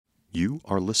You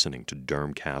are listening to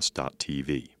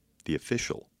Dermcast.tv, the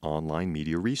official online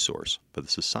media resource for the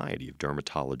Society of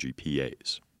Dermatology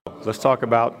PAs. Let's talk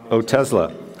about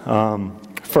Otezla.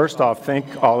 First off,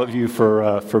 thank all of you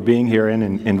for being here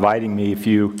and inviting me. If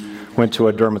you went to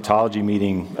a dermatology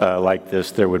meeting like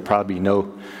this, there would probably be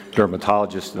no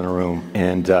dermatologist in the room.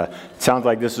 And it sounds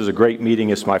like this is a great meeting.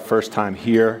 It's my first time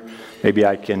here. Maybe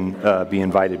I can be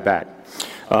invited back.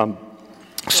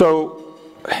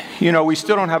 We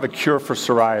still don't have a cure for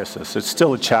psoriasis. It's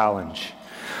still a challenge.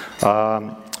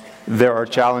 There are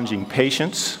challenging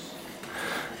patients.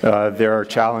 There are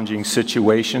challenging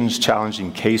situations,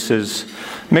 challenging cases,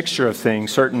 mixture of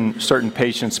things. Certain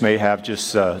patients may have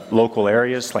just local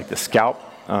areas like the scalp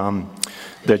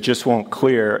that just won't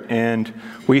clear. And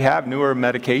we have newer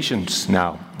medications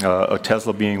now,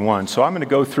 Otezla being one. So I'm going to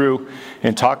go through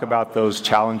and talk about those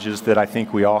challenges that I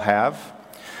think we all have.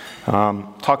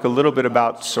 Talk a little bit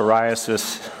about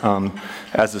psoriasis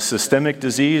as a systemic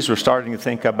disease. We're starting to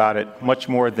think about it much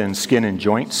more than skin and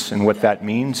joints and what that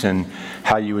means and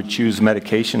how you would choose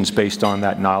medications based on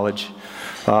that knowledge.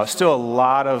 Still a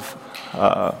lot of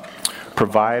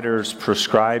providers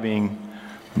prescribing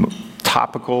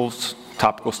topical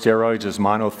steroids as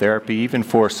monotherapy, even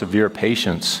for severe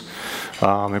patients.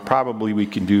 And probably we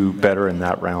can do better in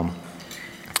that realm.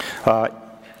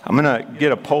 I'm going to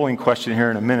get a polling question here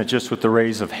in a minute just with the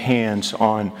raise of hands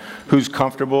on who's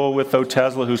comfortable with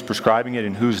Otezla, who's prescribing it,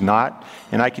 and who's not.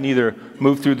 And I can either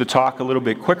move through the talk a little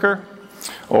bit quicker,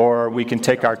 or we can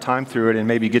take our time through it and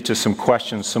maybe get to some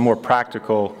questions, some more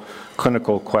practical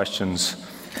clinical questions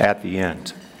at the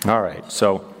end. All right,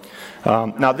 so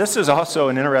now this is also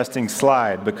an interesting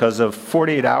slide because of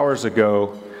 48 hours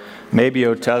ago, maybe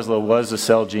Otezla was a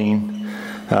Celgene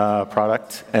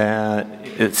product.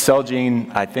 Celgene,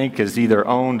 I think, is either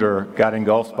owned or got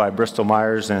engulfed by Bristol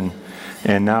Myers, and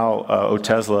now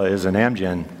Otezla is an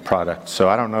Amgen product. So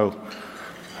I don't know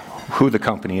who the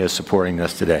company is supporting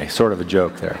this today. Sort of a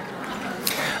joke there.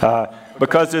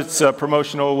 Because it's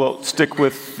promotional, we'll stick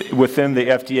within the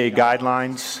FDA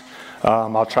guidelines.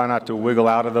 I'll try not to wiggle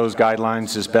out of those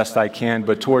guidelines as best I can,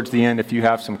 but towards the end, if you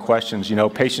have some questions,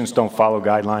 patients don't follow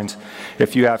guidelines.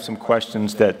 If you have some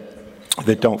questions that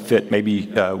don't fit,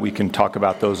 maybe we can talk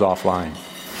about those offline.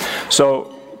 So,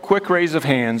 quick raise of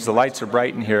hands. The lights are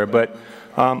bright in here, but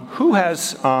who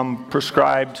has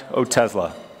prescribed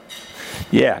Otezla?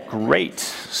 Yeah, great.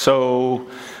 So,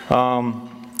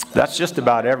 that's just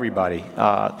about everybody.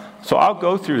 So I'll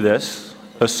go through this,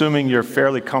 assuming you're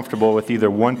fairly comfortable with either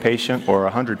one patient or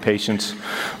 100 patients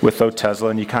with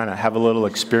Otezla, and you kind of have a little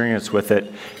experience with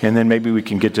it, and then maybe we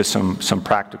can get to some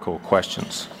practical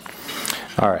questions.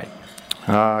 All right.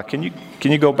 Can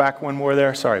you go back one more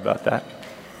there? Sorry about that.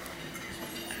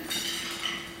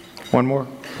 One more?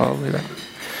 Oh, look at that.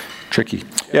 Tricky.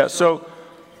 Yeah, so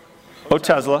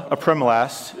Otezla,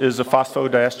 apremilast, is a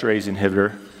phosphodiesterase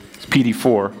inhibitor. It's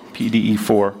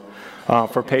PDE4,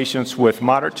 for patients with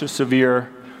moderate to severe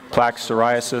plaque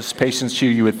psoriasis, patients who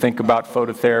you would think about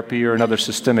phototherapy or another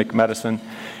systemic medicine,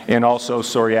 and also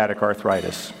psoriatic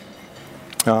arthritis.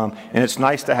 And it's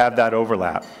nice to have that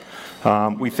overlap.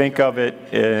 We think of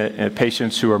it in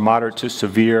patients who are moderate to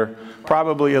severe,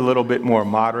 probably a little bit more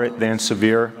moderate than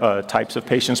severe types of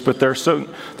patients, but there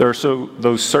are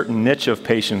those certain niche of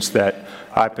patients that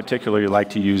I particularly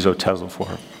like to use Otezla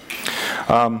for.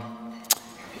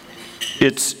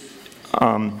 It's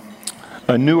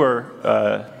a newer,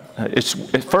 it's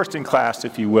first in class,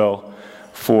 if you will,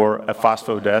 for a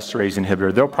phosphodiesterase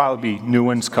inhibitor. There'll probably be new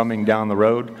ones coming down the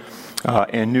road.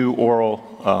 And new oral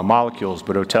molecules,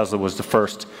 but Otezla was the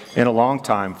first in a long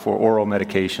time for oral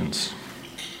medications.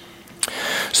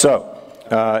 So,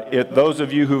 those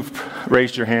of you who've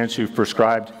raised your hands who've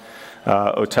prescribed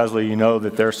Otezla, you know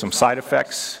that there are some side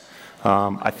effects.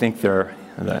 I think they're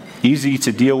easy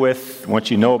to deal with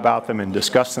once you know about them and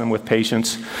discuss them with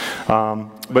patients.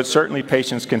 But certainly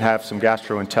patients can have some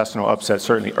gastrointestinal upset,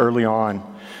 certainly early on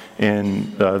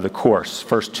in the course,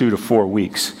 first 2 to 4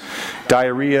 weeks.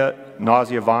 Diarrhea,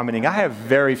 nausea, vomiting. I have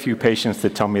very few patients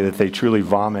that tell me that they truly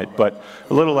vomit, but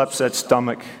a little upset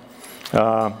stomach,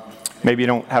 maybe you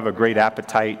don't have a great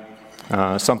appetite,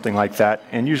 something like that,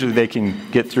 and usually they can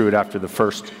get through it after the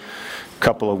first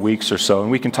couple of weeks or so,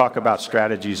 and we can talk about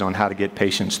strategies on how to get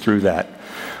patients through that.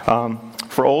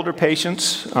 For older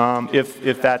patients,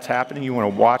 if that's happening, you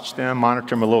want to watch them, monitor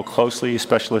them a little closely,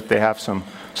 especially if they have some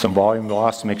volume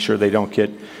loss to make sure they don't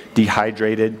get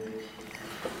dehydrated.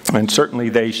 And certainly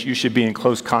you should be in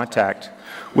close contact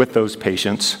with those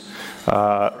patients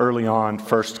early on,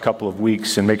 first couple of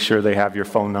weeks, and make sure they have your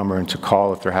phone number and to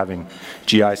call if they're having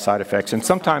GI side effects. And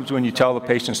sometimes when you tell the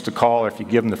patients to call, or if you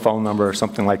give them the phone number or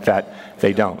something like that,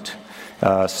 they don't.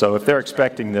 So if they're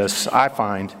expecting this, I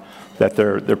find that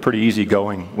they're pretty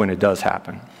easygoing when it does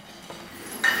happen.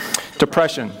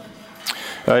 Depression.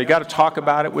 You got to talk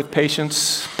about it with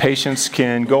patients. Patients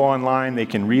can go online, they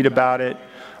can read about it.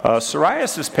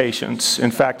 Psoriasis patients, in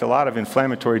fact, a lot of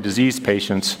inflammatory disease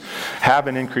patients have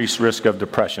an increased risk of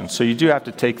depression. So you do have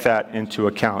to take that into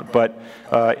account. But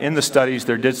in the studies,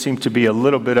 there did seem to be a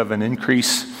little bit of an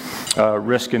increased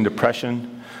risk in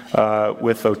depression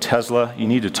with Otezla. You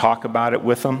need to talk about it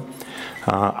with them.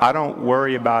 I don't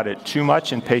worry about it too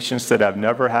much in patients that have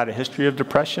never had a history of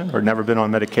depression or never been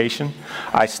on medication.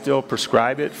 I still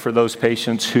prescribe it for those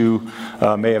patients who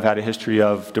may have had a history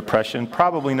of depression.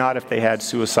 Probably not if they had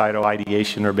suicidal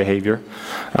ideation or behavior.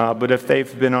 But if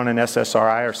they've been on an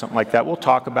SSRI or something like that, we'll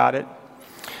talk about it.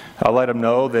 I'll let them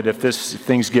know that if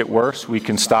things get worse, we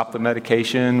can stop the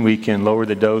medication, we can lower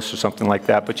the dose or something like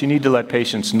that. But you need to let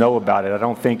patients know about it. I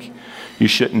don't think you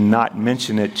should not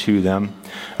mention it to them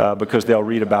because they'll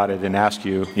read about it and ask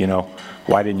you,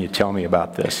 why didn't you tell me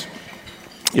about this?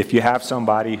 If you have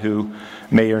somebody who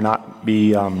may or not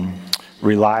be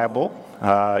reliable,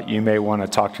 you may want to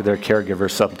talk to their caregiver,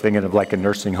 something of like a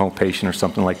nursing home patient or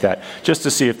something like that, just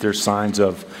to see if there's signs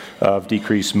of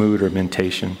decreased mood or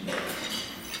mentation.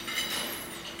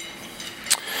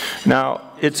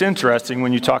 Now, it's interesting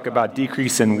when you talk about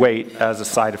decrease in weight as a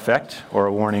side effect or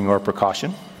a warning or a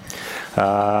precaution,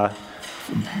 but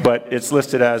it's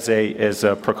listed as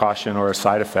a precaution or a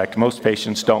side effect. Most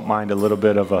patients don't mind a little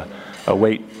bit of a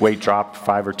weight drop,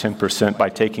 5 or 10% by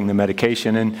taking the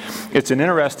medication, and it's an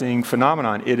interesting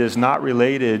phenomenon. It is not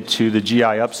related to the GI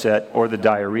upset or the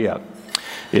diarrhea.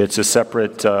 It's a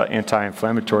separate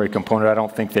anti-inflammatory component. I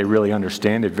don't think they really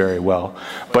understand it very well.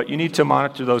 But you need to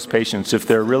monitor those patients. If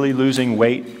they're really losing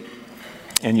weight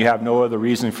and you have no other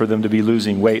reason for them to be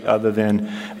losing weight other than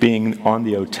being on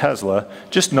the Otezla,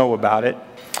 just know about it.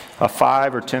 A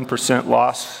 5 or 10%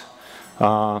 loss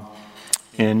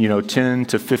in 10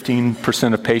 to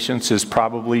 15% of patients is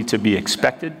probably to be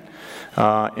expected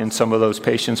in some of those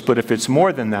patients. But if it's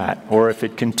more than that, or if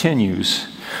it continues,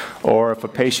 or if a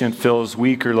patient feels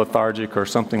weak or lethargic or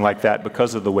something like that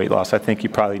because of the weight loss, I think you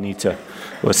probably need to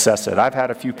assess it. I've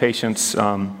had a few patients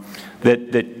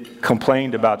that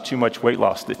complained about too much weight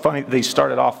loss. They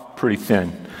started off pretty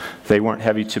thin. They weren't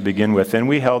heavy to begin with, and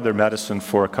we held their medicine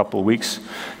for a couple of weeks.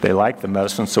 They liked the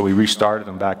medicine, so we restarted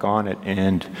them back on it,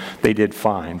 and they did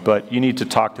fine. But you need to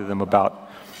talk to them about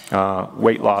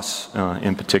weight loss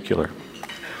in particular.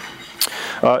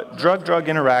 Drug-drug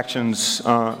interactions,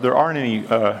 there aren't any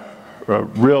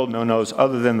real no-nos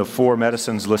other than the 4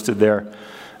 medicines listed there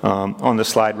on the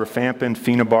slide. Rifampin,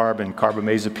 phenobarb, and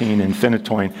carbamazepine and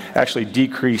phenytoin actually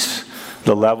decrease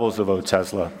the levels of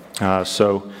Otezla.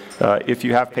 So if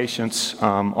you have patients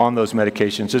on those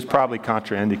medications, it's probably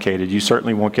contraindicated. You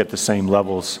certainly won't get the same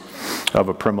levels of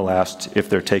apremilast if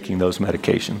they're taking those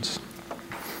medications.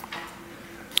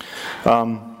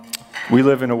 We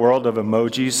live in a world of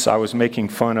emojis. I was making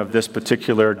fun of this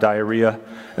particular diarrhea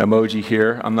emoji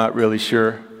here. I'm not really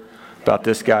sure about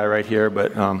this guy right here,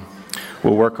 but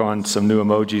we'll work on some new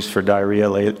emojis for diarrhea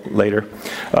later.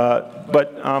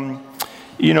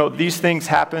 These things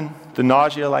happen. The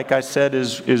nausea, like I said,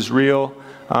 is real.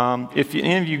 If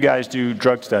any of you guys do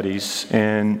drug studies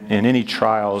and any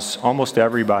trials, almost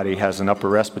everybody has an upper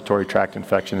respiratory tract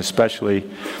infection, especially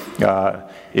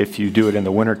if you do it in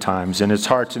the winter times. And it's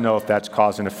hard to know if that's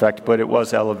cause and effect, but it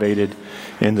was elevated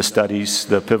in the studies,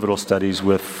 the pivotal studies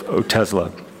with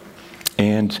Otezla.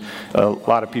 And a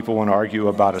lot of people want to argue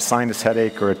about a sinus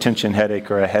headache or a tension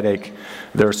headache or a headache.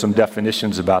 There are some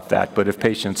definitions about that, but if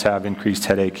patients have increased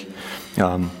headache,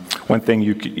 one thing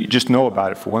you just know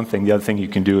about it for one thing. The other thing you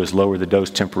can do is lower the dose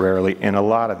temporarily, and a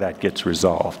lot of that gets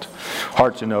resolved.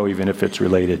 Hard to know even if it's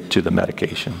related to the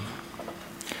medication.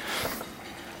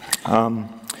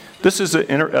 This is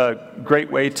a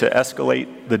great way to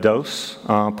escalate the dose.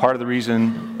 Part of the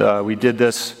reason we did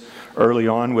this early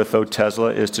on with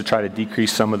Otezla is to try to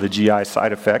decrease some of the GI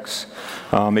side effects.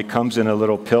 It comes in a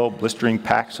little pill blistering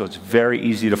pack, so it's very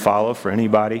easy to follow for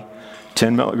anybody.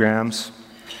 10 milligrams,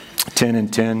 10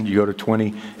 and 10, you go to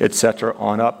 20, etc.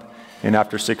 on up. And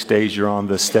after 6 days, you're on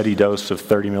the steady dose of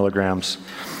 30 milligrams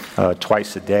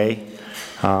twice a day.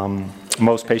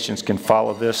 Most patients can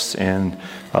follow this, and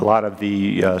a lot of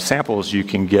the samples you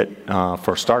can get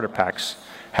for starter packs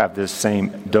have this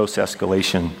same dose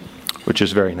escalation, which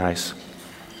is very nice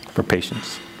for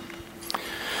patients.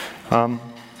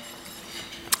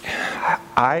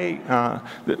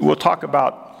 We'll talk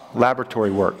about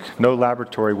laboratory work. No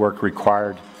laboratory work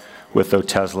required with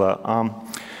Otezla.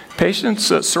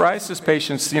 Psoriasis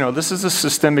patients, this is a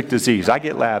systemic disease. I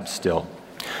get labs still.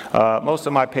 Most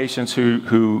of my patients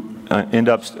who end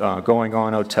up going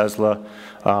on Otezla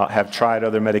have tried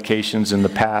other medications in the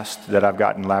past that I've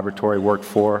gotten laboratory work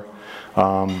for.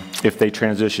 If they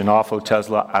transition off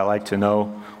Otezla, I like to know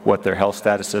what their health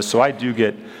status is. So I do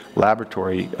get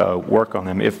laboratory work on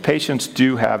them. If patients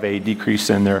do have a decrease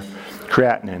in their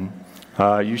creatinine,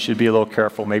 you should be a little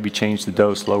careful, maybe change the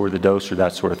dose, lower the dose, or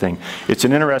that sort of thing. It's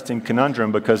an interesting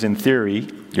conundrum because in theory,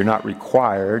 you're not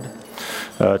required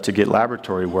to get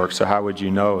laboratory work, so how would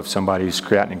you know if somebody's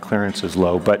creatinine clearance is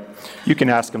low? But you can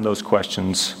ask them those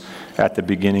questions at the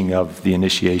beginning of the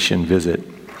initiation visit.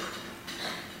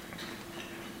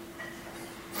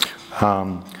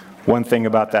 One thing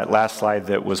about that last slide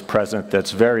that was present that's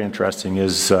very interesting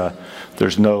is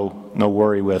there's no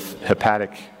worry with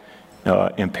hepatic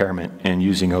impairment in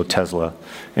using Otezla.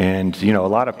 And a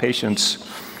lot of patients,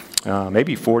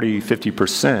 maybe 40,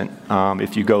 50%,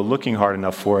 if you go looking hard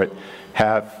enough for it,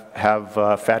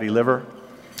 have fatty liver,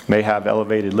 may have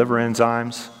elevated liver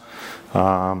enzymes.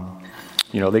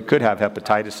 They could have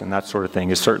hepatitis and that sort of thing.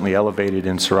 It's certainly elevated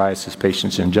in psoriasis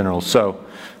patients in general. So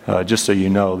just so you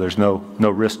know, there's no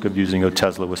risk of using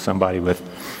Otezla with somebody with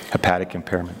hepatic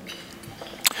impairment.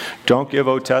 Don't give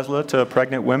Otezla to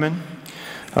pregnant women.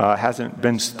 Hasn't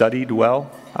been studied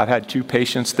well. I've had 2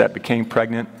 patients that became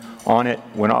pregnant on it,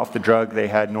 went off the drug. They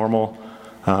had normal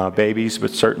babies,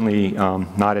 but certainly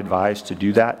not advised to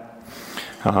do that.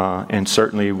 And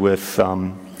certainly with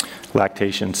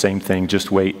lactation, same thing,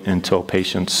 just wait until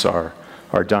patients are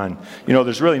done.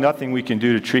 There's really nothing we can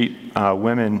do to treat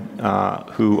women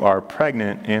who are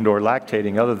pregnant and or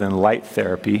lactating other than light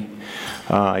therapy.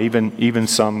 Even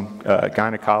some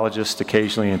gynecologists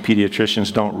occasionally and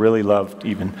pediatricians don't really love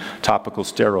even topical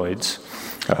steroids.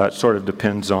 It sort of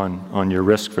depends on your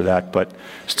risk for that, but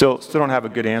still don't have a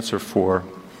good answer for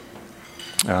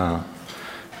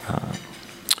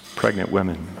pregnant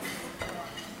women.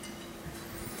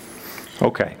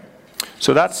 Okay,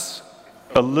 so that's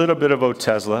a little bit of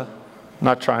Otezla. I'm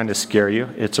not trying to scare you.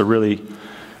 It's a really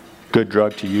good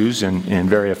drug to use and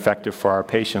very effective for our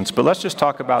patients. But let's just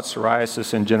talk about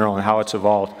psoriasis in general and how it's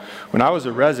evolved. When I was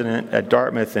a resident at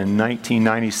Dartmouth in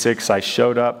 1996, I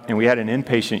showed up and we had an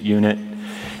inpatient unit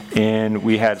and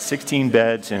we had 16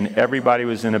 beds and everybody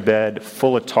was in a bed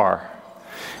full of tar.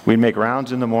 We'd make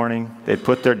rounds in the morning.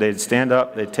 They'd stand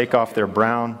up, they'd take off their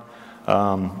brown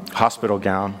hospital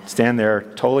gown, stand there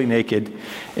totally naked,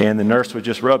 and the nurse would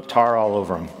just rub tar all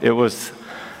over them. It was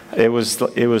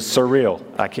surreal.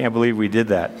 I can't believe we did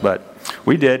that, but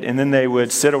we did. And then they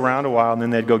would sit around a while, and then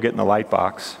they'd go get in the light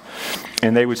box,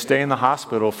 and they would stay in the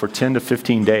hospital for 10 to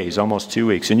 15 days, almost 2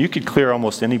 weeks. And you could clear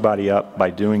almost anybody up by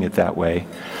doing it that way.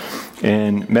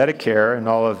 And Medicare and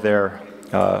all of their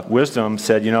wisdom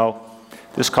said,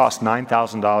 this costs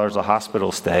 $9,000 a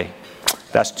hospital stay.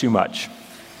 That's too much.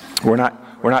 We're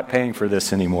not paying for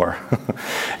this anymore.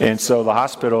 And so the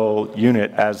hospital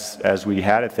unit, as we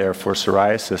had it there for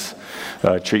psoriasis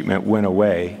treatment, went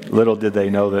away. Little did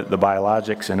they know that the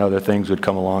biologics and other things would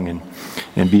come along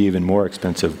and be even more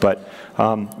expensive. But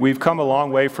we've come a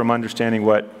long way from understanding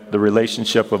what the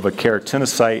relationship of a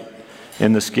keratinocyte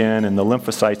in the skin and the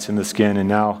lymphocytes in the skin, and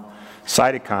now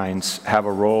cytokines have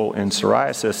a role in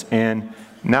psoriasis. And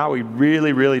now we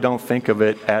really, really don't think of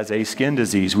it as a skin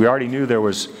disease. We already knew there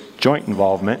was joint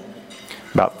involvement,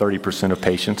 about 30% of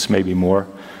patients, maybe more.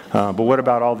 But what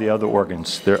about all the other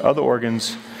organs? There are other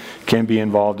organs can be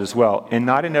involved as well. And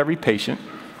not in every patient,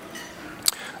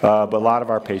 but a lot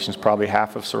of our patients, probably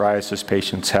half of psoriasis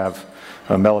patients, have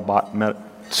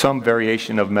some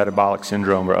variation of metabolic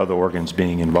syndrome or other organs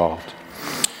being involved.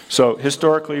 So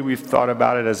historically, we've thought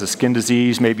about it as a skin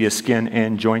disease, maybe a skin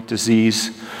and joint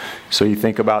disease. So you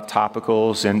think about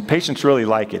topicals, and patients really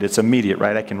like it. It's immediate,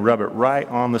 right? I can rub it right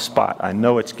on the spot. I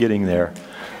know it's getting there,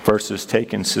 versus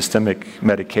taking systemic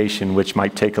medication, which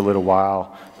might take a little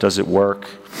while. Does it work?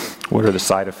 What are the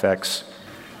side effects?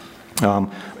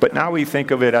 But now we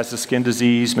think of it as a skin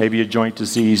disease, maybe a joint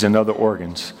disease, and other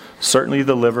organs. Certainly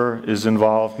the liver is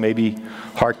involved, maybe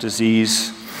heart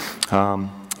disease,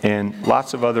 and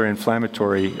lots of other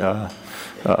inflammatory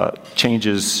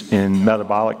changes in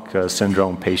metabolic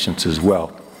syndrome patients as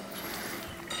well.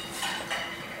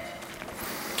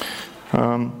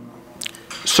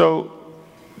 So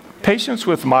patients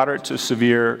with moderate to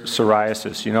severe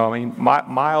psoriasis,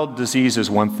 mild disease is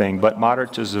one thing, but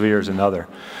moderate to severe is another.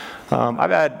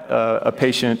 I've had a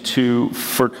patient who,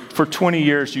 for 20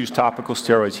 years, used topical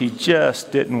steroids. He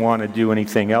just didn't want to do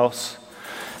anything else.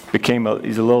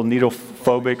 he's a little needle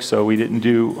phobic, so we didn't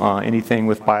do anything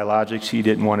with biologics. He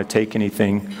didn't want to take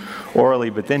anything orally,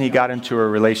 but then he got into a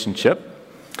relationship.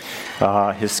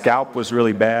 His scalp was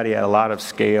really bad. He had a lot of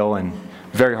scale and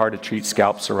very hard to treat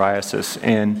scalp psoriasis.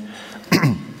 And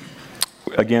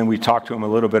again, we talked to him a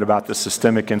little bit about the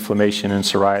systemic inflammation and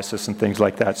psoriasis and things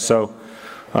like that. So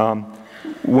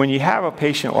when you have a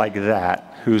patient like that,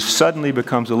 who suddenly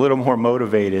becomes a little more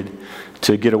motivated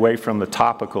to get away from the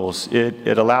topicals,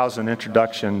 it allows an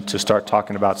introduction to start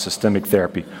talking about systemic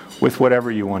therapy with whatever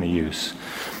you want to use.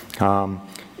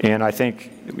 And I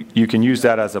think you can use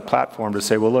that as a platform to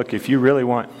say, well, look, if you really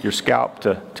want your scalp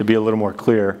to be a little more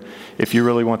clear, if you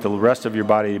really want the rest of your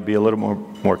body to be a little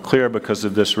more clear because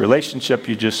of this relationship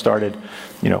you just started,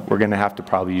 we're going to have to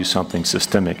probably use something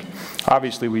systemic.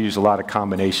 Obviously, we use a lot of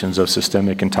combinations of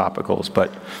systemic and topicals,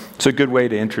 but it's a good way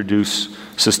to introduce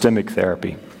systemic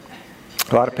therapy.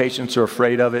 A lot of patients are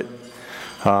afraid of it.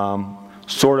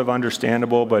 Sort of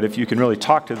understandable, but if you can really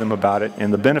talk to them about it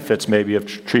and the benefits maybe of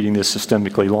treating this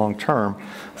systemically long term,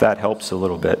 that helps a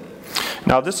little bit.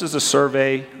 Now this is a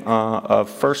survey of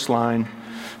first-line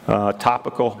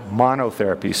topical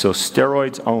monotherapy, so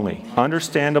steroids only.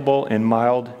 Understandable in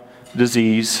mild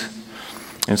disease,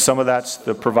 and some of that's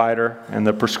the provider and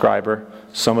the prescriber,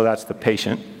 some of that's the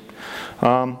patient.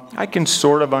 I can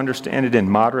sort of understand it in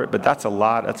moderate, but that's a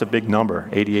lot, that's a big number,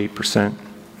 88%.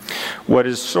 What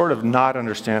is sort of not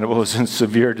understandable is in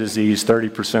severe disease,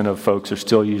 30% of folks are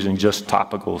still using just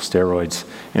topical steroids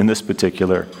in this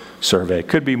particular survey.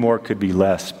 Could be more, could be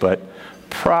less, but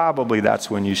probably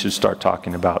that's when you should start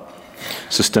talking about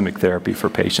systemic therapy for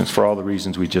patients for all the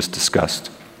reasons we just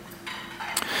discussed.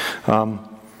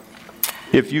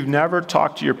 If you've never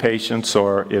talked to your patients,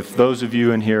 or if those of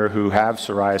you in here who have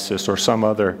psoriasis or some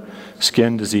other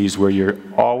skin disease where you're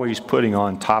always putting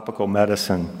on topical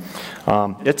medicine,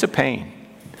 it's a pain.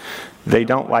 They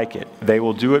don't like it. They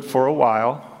will do it for a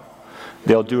while.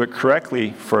 They'll do it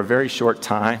correctly for a very short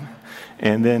time,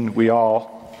 and then we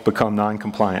all become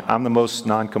non-compliant. I'm the most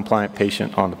non-compliant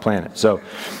patient on the planet. So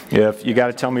if you got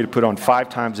to tell me to put on 5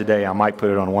 times a day, I might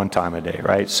put it on 1 time a day,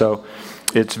 right? So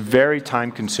it's very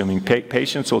time-consuming.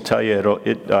 Patients will tell you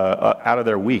out of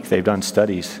their week, they've done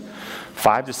studies,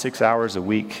 5 to 6 hours a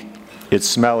week. It's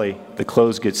smelly. The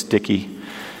clothes get sticky.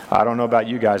 I don't know about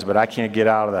you guys, but I can't get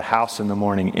out of the house in the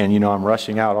morning, and I'm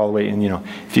rushing out all the way. And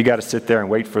if you got to sit there and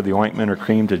wait for the ointment or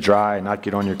cream to dry and not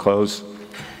get on your clothes,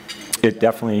 it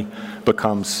definitely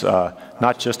becomes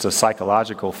not just a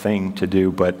psychological thing to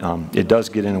do, but it does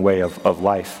get in the way of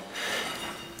life.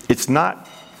 It's not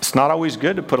always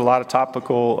good to put a lot of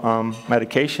topical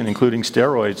medication, including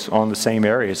steroids, on the same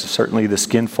areas. Certainly the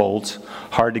skin folds,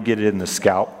 hard to get it in the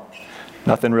scalp.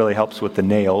 Nothing really helps with the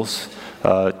nails,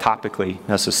 topically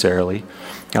necessarily.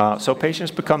 So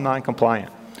patients become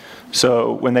non-compliant.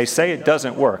 So when they say it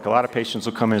doesn't work, a lot of patients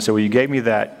will come in and say, well, you gave me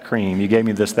that cream, you gave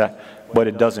me this, that, but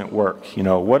it doesn't work.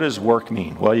 What does work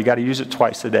mean? Well, you got to use it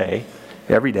twice a day,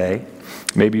 every day,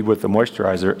 maybe with the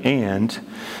moisturizer, and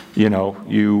you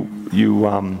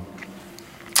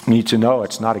need to know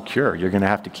it's not a cure. You're going to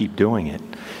have to keep doing it,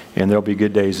 and there'll be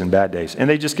good days and bad days, and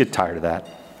they just get tired of that.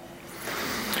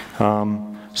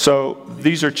 So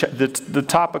these are the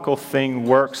topical thing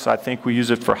works. I think we use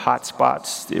it for hot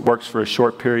spots. It works for a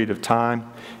short period of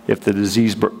time if the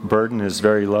disease burden is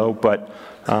very low, but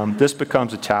this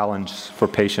becomes a challenge for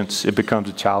patients. It becomes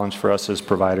a challenge for us as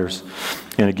providers.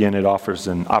 And again, it offers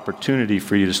an opportunity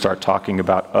for you to start talking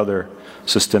about other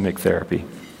systemic therapy.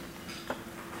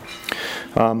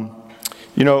 I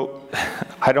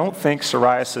don't think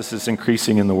psoriasis is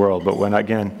increasing in the world, but when,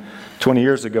 again, 20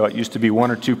 years ago, it used to be 1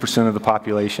 or 2% of the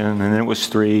population, and then it was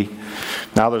 3.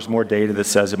 Now there's more data that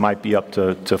says it might be up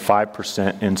to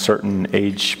 5% in certain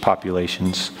age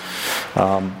populations.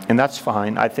 And that's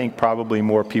fine. I think probably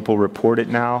more people report it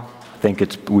now. I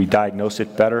think we diagnose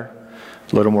it better,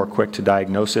 a little more quick to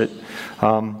diagnose it.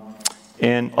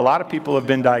 And a lot of people have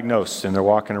been diagnosed, and they're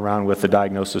walking around with the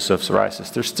diagnosis of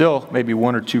psoriasis. There's still maybe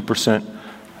 1 or 2%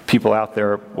 people out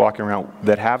there walking around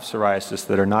that have psoriasis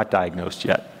that are not diagnosed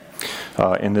yet.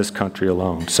 In this country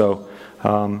alone. So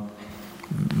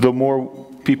the more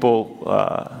people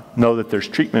know that there's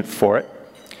treatment for it,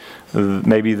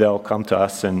 maybe they'll come to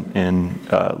us and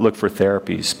look for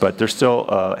therapies. But there's still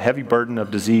a heavy burden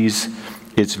of disease.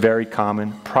 It's very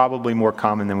common, probably more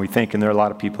common than we think, and there are a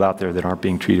lot of people out there that aren't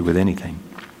being treated with anything.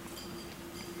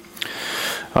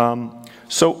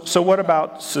 So what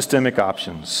about systemic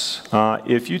options?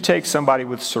 If you take somebody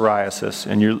with psoriasis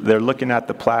and they're looking at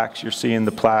the plaques, you're seeing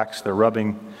the plaques, they're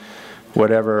rubbing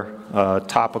whatever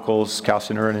topicals,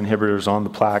 calcineurin inhibitors on the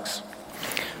plaques,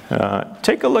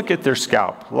 Take a look at their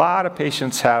scalp. A lot of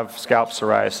patients have scalp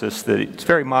psoriasis that it's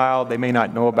very mild. They may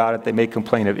not know about it. They may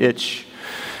complain of itch.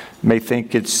 May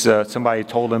think it's somebody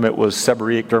told them it was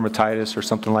seborrheic dermatitis or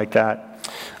something like that.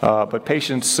 But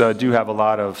patients do have a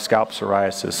lot of scalp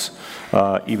psoriasis,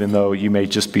 even though you may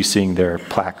just be seeing their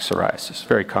plaque psoriasis.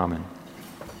 Very common.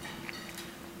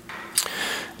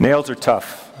 Nails are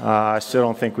tough. I still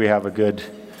don't think we have a good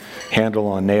handle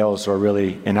on nails or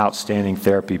really an outstanding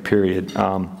therapy, period.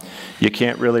 You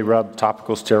can't really rub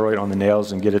topical steroid on the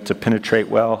nails and get it to penetrate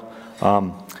well.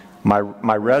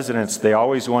 My residents, they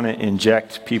always want to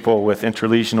inject people with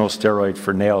intralesional steroid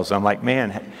for nails. I'm like,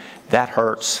 man, that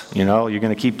hurts. You know, you're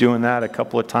going to keep doing that a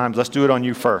couple of times. Let's do it on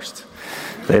you first.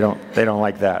 They don't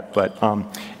like that. But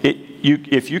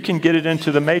if you can get it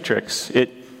into the matrix,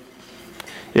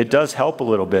 it does help a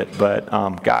little bit. But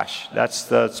gosh,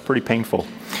 that's pretty painful.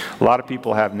 A lot of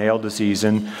people have nail disease,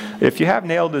 and if you have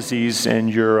nail disease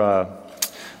and you're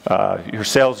your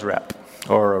sales rep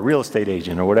or a real estate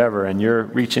agent or whatever, and you're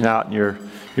reaching out and you're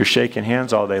shaking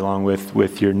hands all day long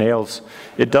with your nails,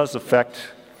 it does affect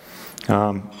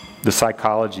the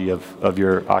psychology of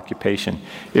your occupation.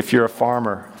 If you're a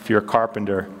farmer, if you're a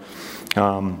carpenter,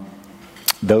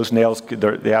 those nails,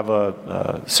 they have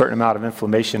a certain amount of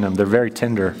inflammation in them. They're very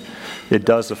tender. It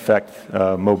does affect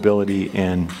mobility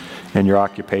and your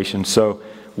occupation. So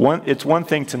it's one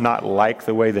thing to not like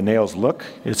the way the nails look.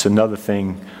 It's another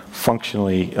thing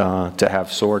functionally to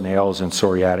have sore nails and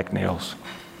psoriatic nails.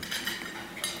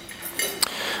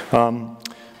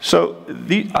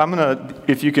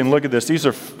 If you can look at this, these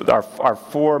are our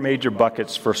four major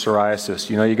buckets for psoriasis.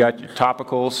 You know, you got your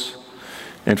topicals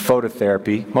and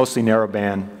phototherapy, mostly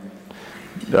narrowband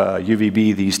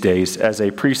UVB these days, as a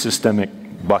pre-systemic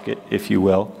bucket, if you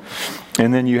will.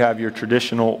 And then you have your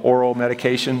traditional oral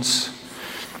medications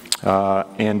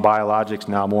and biologics,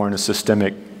 now more in a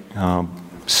systemic,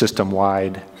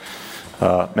 system-wide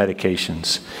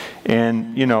medications.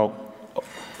 And, you know,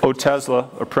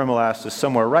 Otezla or Apremilast is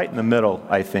somewhere right in the middle,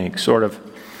 I think, sort of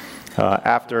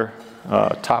after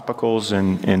topicals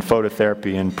and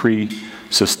phototherapy and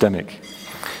pre-systemic.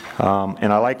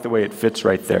 And I like the way it fits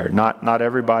right there. Not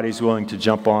everybody's willing to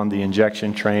jump on the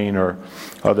injection train or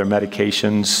other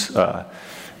medications.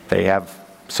 They have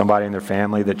somebody in their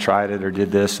family that tried it or did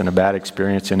this and a bad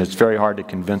experience, and it's very hard to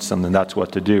convince them that that's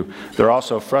what to do. They're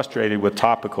also frustrated with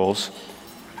topicals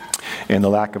and the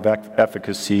lack of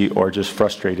efficacy, or just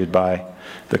frustrated by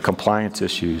the compliance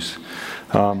issues.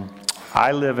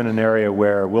 I live in an area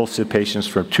where we'll see patients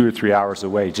from 2 or 3 hours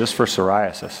away just for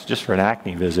psoriasis, just for an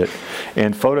acne visit.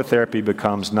 And phototherapy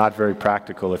becomes not very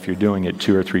practical if you're doing it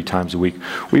 2 or 3 times a week.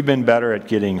 We've been better at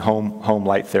getting home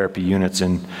light therapy units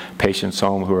in patients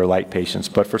home who are light patients.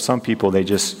 But for some people, they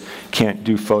just can't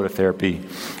do phototherapy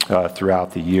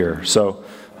throughout the year. So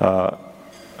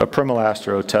Apremilast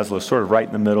or Otezla is sort of right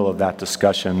in the middle of that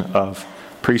discussion of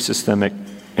pre-systemic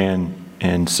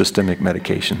and systemic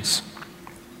medications.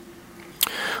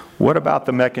 What about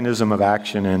the mechanism of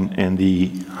action and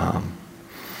the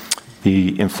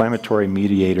inflammatory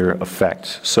mediator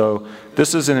effect? So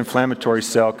this is an inflammatory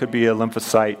cell, could be a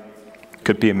lymphocyte,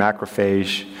 could be a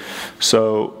macrophage.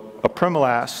 So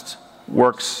Apremilast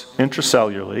works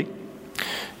intracellularly.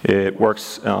 It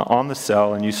works on the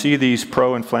cell, and you see these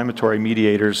pro-inflammatory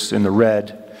mediators in the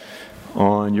red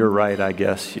on your right, I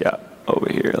guess. Yeah,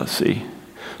 over here, let's see.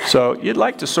 So you'd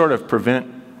like to sort of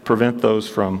prevent those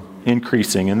from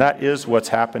increasing, and that is what's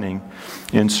happening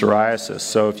in psoriasis.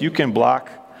 So if you can block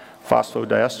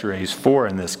phosphodiesterase 4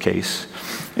 in this case,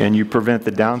 and you prevent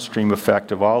the downstream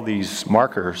effect of all these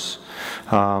markers,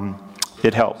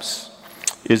 it helps.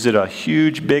 Is it a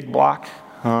huge, big block?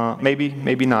 Maybe,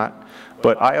 maybe not.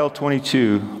 But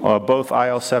IL-22, both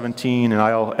IL-17 and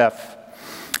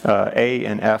IL-A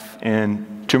and F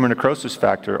and tumor necrosis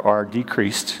factor are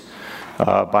decreased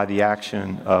by the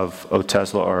action of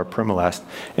Otezla or Apremilast.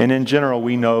 And in general,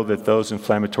 we know that those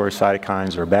inflammatory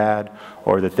cytokines are bad,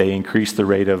 or that they increase the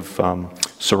rate of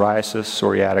psoriasis,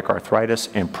 psoriatic arthritis,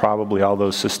 and probably all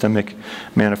those systemic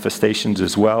manifestations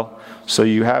as well. So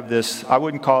you have this, I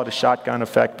wouldn't call it a shotgun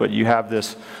effect, but you have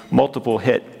this multiple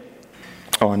hit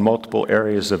on multiple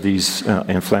areas of these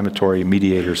inflammatory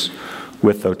mediators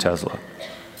with Otezla.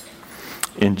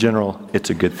 In general, it's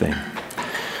a good thing.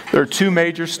 There are 2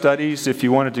 major studies. If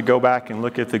you wanted to go back and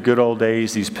look at the good old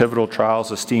days, these pivotal trials,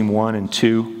 ESTEEM 1 and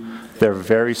 2, they're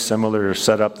very similar. They're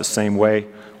set up the same way.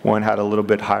 One had a little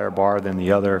bit higher bar than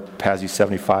the other, PASI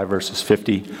 75 versus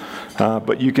 50.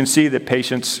 But you can see that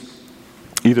patients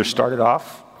either started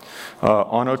off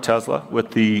on Otezla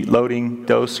with the loading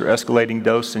dose or escalating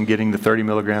dose and getting the 30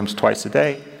 milligrams twice a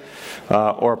day,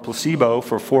 or a placebo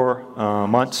for 4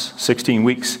 months, 16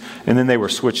 weeks, and then they were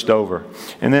switched over.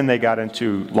 And then they got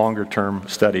into longer-term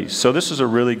studies. So this is a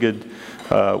really good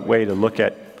way to look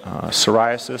at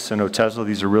psoriasis and Otezla.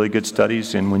 These are really good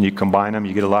studies, and when you combine them,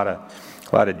 you get a lot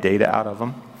of data out of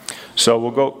them. So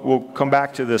we'll come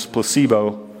back to this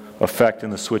placebo effect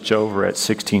and the switch over at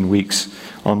 16 weeks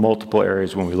on multiple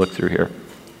areas when we look through here.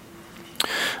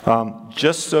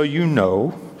 Just so you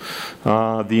know,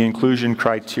 the inclusion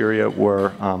criteria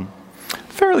were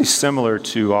fairly similar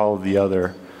to all of the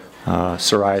other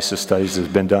psoriasis studies that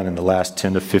have been done in the last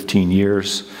 10 to 15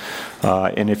 years.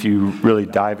 And if you really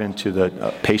dive into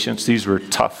the patients, these were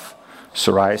tough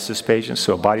psoriasis patients,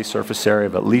 so a body surface area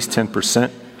of at least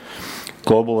 10%,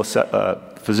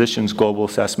 physician's global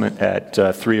assessment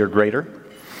at 3 or greater,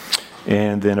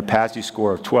 and then a PASI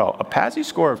score of 12. A PASI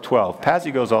score of 12,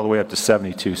 PASI goes all the way up to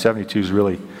 72. 72 is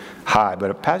really high,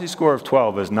 but a PASI score of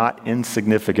 12 is not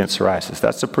insignificant psoriasis.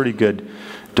 That's a pretty good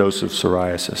dose of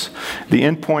psoriasis. The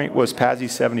endpoint was PASI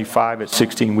 75 at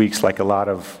 16 weeks, like a lot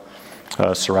of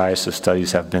psoriasis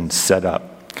studies have been set up.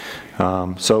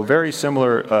 So very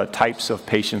similar types of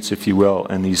patients, if you will,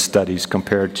 in these studies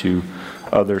compared to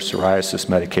other psoriasis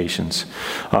medications.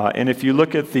 And if you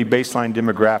look at the baseline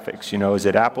demographics, you know, is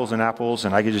it apples and apples?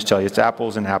 And I can just tell you it's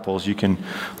apples and apples. You can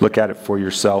look at it for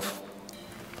yourself.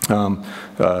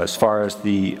 As far as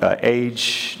the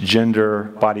age, gender,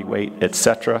 body weight,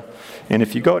 etc. And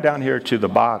if you go down here to the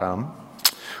bottom,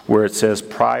 where it says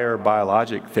prior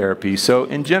biologic therapy. So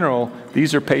in general,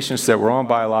 these are patients that were on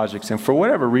biologics, and for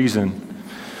whatever reason,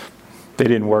 they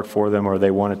didn't work for them or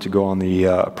they wanted to go on the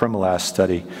apremilast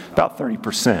study, about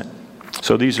 30%.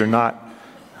 So these are not,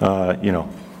 you know,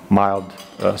 mild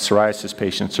psoriasis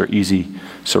patients or easy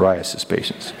psoriasis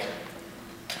patients.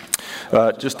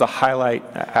 Just to highlight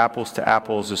apples to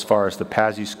apples as far as the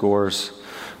PASI scores,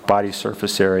 body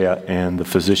surface area, and the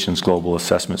physician's global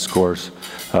assessment scores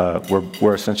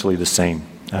were essentially the same.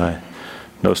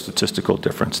 No statistical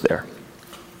difference there.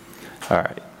 All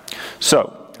right.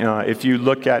 So if you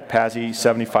look at PASI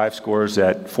 75 scores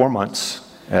at 4 months,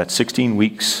 at 16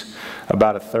 weeks,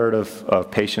 about a third of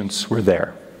patients were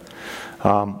there.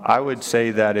 I would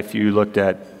say that if you looked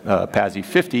at PASI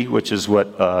 50, which is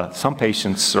what some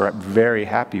patients are very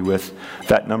happy with,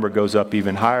 that number goes up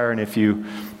even higher, and if you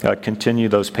continue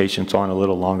those patients on a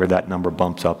little longer, that number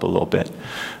bumps up a little bit.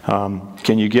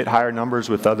 Can you get higher numbers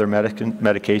with other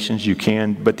medications? You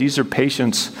can, but these are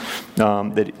patients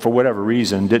that, for whatever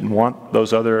reason, didn't want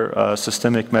those other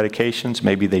systemic medications.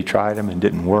 Maybe they tried them and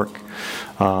didn't work.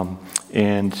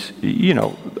 And, you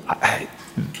know,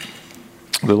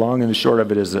 the long and the short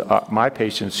of it is that my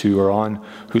patients who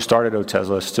started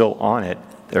Otezla still on it,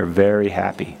 they're very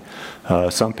happy.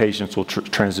 Some patients will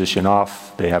transition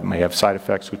off. They may have side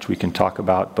effects, which we can talk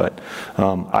about, but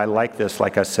I like this,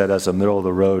 like I said, as a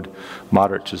middle-of-the-road,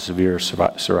 moderate to severe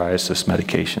psoriasis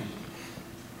medication.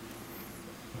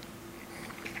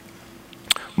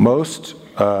 Most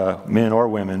men or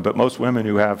women, but most women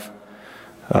who have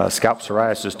scalp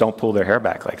psoriasis don't pull their hair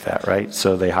back like that, right?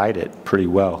 So they hide it pretty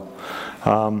well.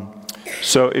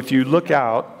 So if you look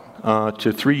out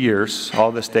to 3 years,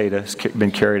 all this data has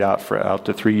been carried out for out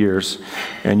to 3 years,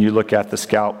 and you look at the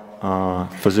scalp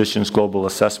physician's global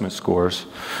assessment scores,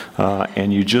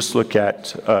 and you just look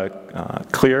at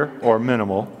clear or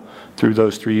minimal through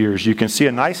those 3 years, you can see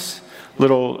a nice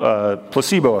little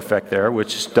placebo effect there,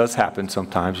 which does happen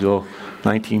sometimes, a little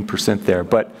 19% there.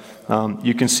 But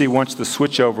you can see once the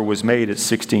switchover was made at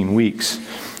 16 weeks,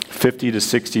 50 to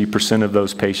 60% of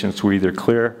those patients were either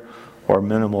clear or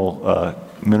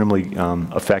minimally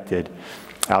affected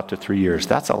out to 3 years.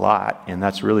 That's a lot, and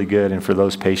that's really good. And for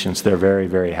those patients, they're very,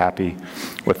 very happy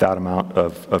with that amount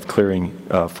of clearing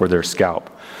for their scalp.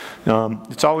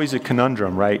 It's always a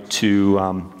conundrum, right,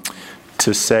 to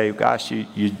say, gosh,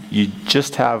 you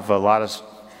just have a lot of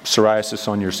psoriasis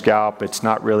on your scalp. It's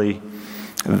not really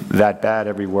that bad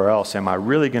everywhere else. Am I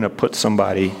really going to put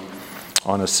somebody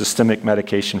on a systemic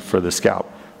medication for the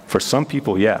scalp? For some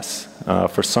people, yes.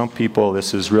 For some people,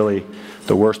 this is really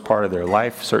the worst part of their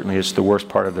life. Certainly, it's the worst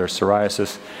part of their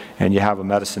psoriasis, and you have a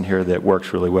medicine here that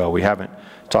works really well. We haven't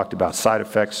talked about side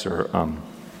effects or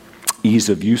ease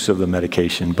of use of the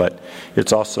medication, but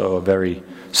it's also a very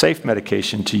safe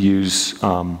medication to use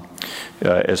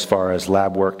as far as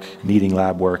lab work, needing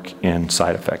lab work, and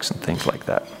side effects and things like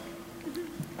that.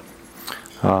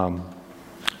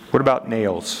 What about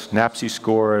nails? NAPSI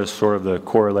score is sort of the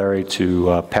corollary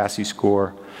to PASI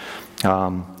score.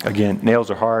 Again, nails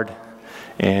are hard,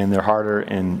 and they're harder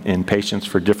in patients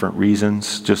for different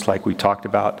reasons, just like we talked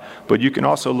about. But you can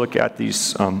also look at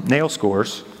these nail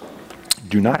scores.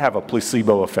 Do not have a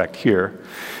placebo effect here.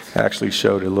 actually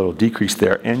showed a little decrease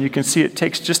there. And you can see it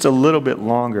takes just a little bit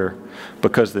longer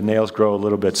because the nails grow a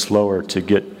little bit slower to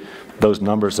get those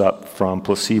numbers up from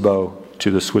placebo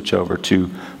to the switch over to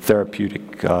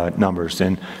therapeutic numbers.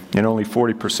 And only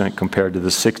 40% compared to the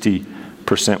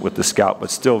 60% with the scalp, but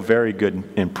still very good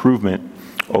improvement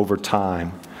over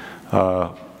time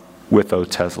with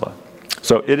Otezla.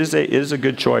 So it is a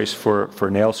good choice for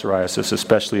nail psoriasis,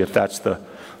 especially if that's the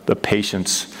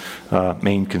patient's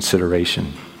main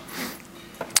consideration.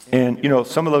 And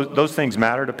some of those things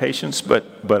matter to patients, but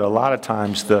a lot of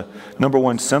times the number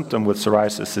one symptom with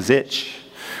psoriasis is itch.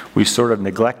 We sort of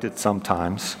neglect it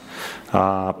sometimes,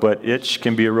 but itch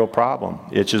can be a real problem.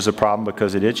 Itch is a problem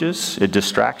because it itches, it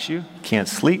distracts you, can't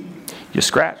sleep, you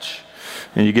scratch,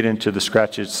 and you get into the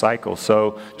scratch itch cycle.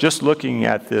 So just looking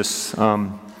at this,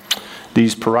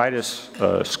 these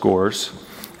pruritus scores,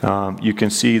 you can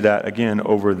see that, again,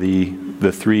 over the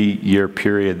 3-year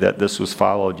period that this was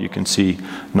followed, you can see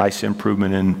nice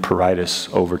improvement in pruritus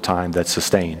over time that's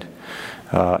sustained.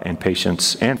 And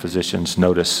patients and physicians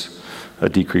notice a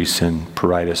decrease in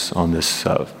pruritus on this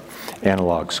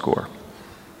analog score.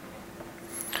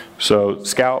 So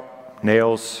scalp,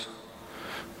 nails,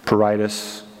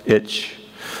 pruritus, itch,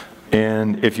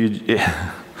 and if you,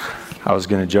 I was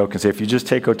going to joke and say, if you just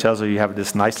take Otezla, you have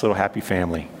this nice little happy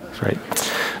family, right?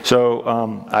 So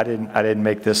I didn't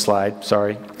make this slide,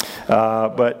 sorry.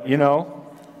 But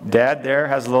Dad there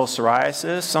has a little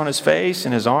psoriasis on his face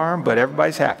and his arm, but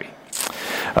everybody's happy.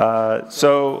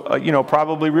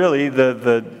 Probably really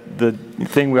the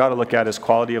thing we ought to look at is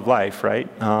quality of life, right?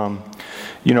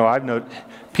 I've noted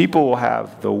people will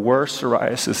have the worst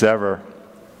psoriasis ever,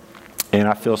 and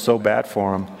I feel so bad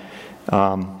for them,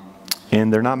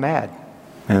 and they're not mad,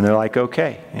 and they're like,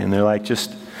 okay, and they're like,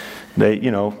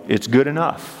 it's good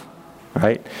enough,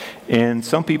 right? And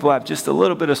some people have just a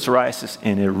little bit of psoriasis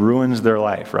and it ruins their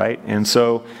life, right? And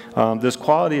so this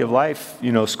quality of life,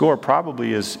 score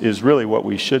probably is really what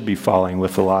we should be following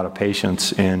with a lot of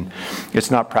patients. And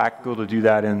it's not practical to do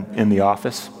that in the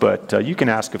office, but you can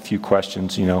ask a few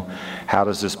questions, how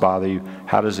does this bother you?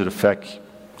 How does it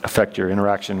affect your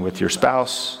interaction with your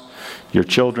spouse, your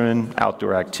children,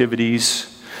 outdoor activities?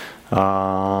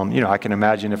 I can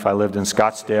imagine if I lived in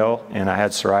Scottsdale and I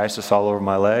had psoriasis all over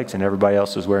my legs and everybody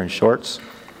else was wearing shorts,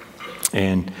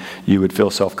 and you would feel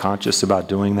self-conscious about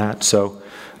doing that. So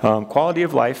quality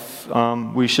of life,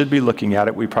 we should be looking at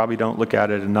it. We probably don't look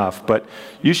at it enough, but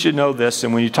you should know this.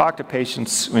 And when you talk to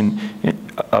patients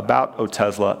about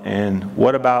Otezla, and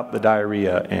what about the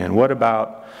diarrhea, and what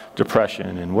about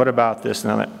depression, and what about this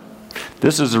and that,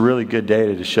 this is a really good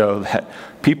data to show that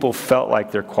people felt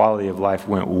like their quality of life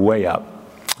went way up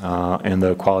and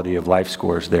the quality of life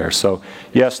scores there. So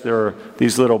yes, there are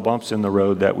these little bumps in the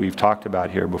road that we've talked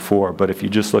about here before, but if you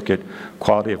just look at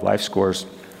quality of life scores,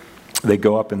 they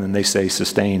go up and then they stay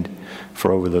sustained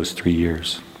for over those 3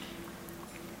 years.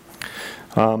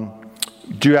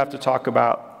 Do you have to talk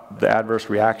about the adverse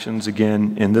reactions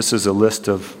again? And this is a list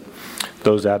of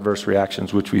those adverse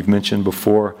reactions which we've mentioned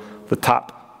before. The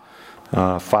top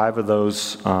 5 of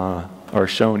those are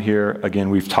shown here. Again,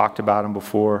 we've talked about them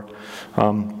before.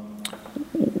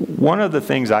 One of the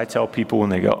things I tell people when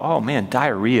they go, oh man,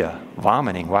 diarrhea,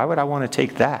 vomiting, why would I want to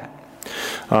take that?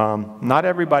 Not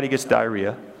everybody gets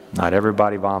diarrhea, not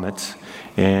everybody vomits,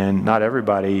 and not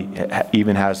everybody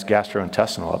even has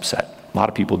gastrointestinal upset. A lot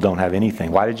of people don't have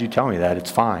anything. Why did you tell me that?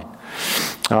 It's fine.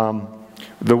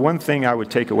 The one thing I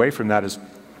would take away from that is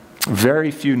very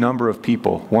few number of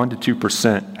people, 1% to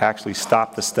 2%, actually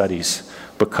stop the studies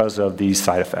because of these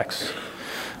side effects.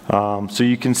 So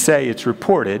you can say it's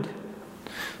reported,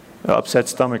 upset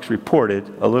stomach's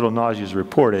reported, a little nausea is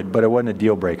reported, but it wasn't a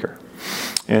deal breaker.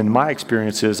 And my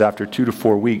experience is after 2 to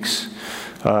 4 weeks,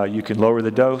 you can lower the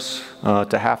dose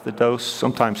to half the dose,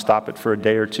 sometimes stop it for a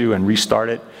day or two and restart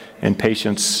it, and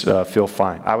patients feel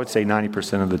fine. I would say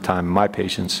 90% of the time, my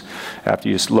patients, after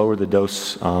you just lower the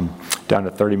dose down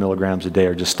to 30 milligrams a day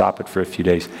or just stop it for a few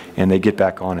days, and they get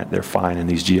back on it, they're fine, and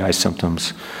these GI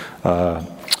symptoms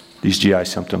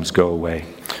go away.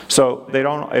 So they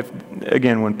don't,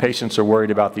 again, when patients are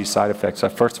worried about these side effects,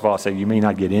 first of all, I say you may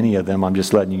not get any of them, I'm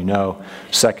just letting you know.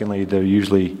 Secondly, they're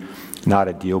usually not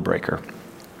a deal breaker.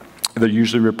 They're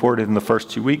usually reported in the first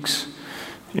 2 weeks,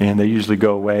 and they usually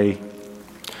go away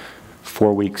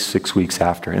 4 weeks, 6 weeks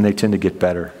after, and they tend to get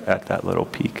better at that little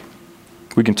peak.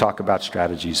 We can talk about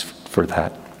strategies for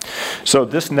that. So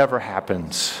this never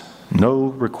happens. No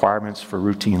requirements for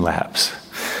routine labs.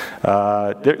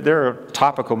 There are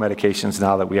topical medications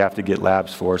now that we have to get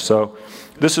labs for. So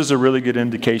this is a really good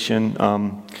indication.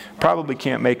 Probably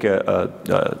can't make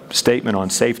a statement on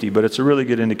safety, but it's a really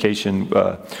good indication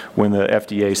when the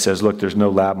FDA says, look, there's no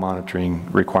lab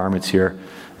monitoring requirements here.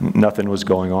 Nothing was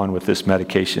going on with this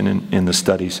medication in the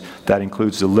studies. That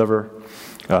includes the liver,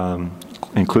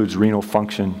 includes renal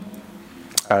function,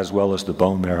 as well as the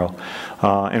bone marrow.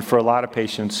 And for a lot of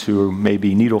patients who may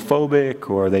be needle phobic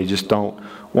or they just don't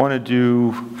want to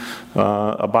do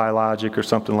a biologic or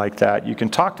something like that, you can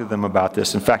talk to them about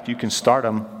this. In fact, you can start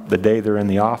them the day they're in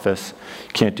the office.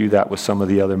 You can't do that with some of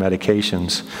the other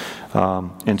medications.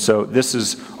 And so this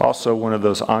is also one of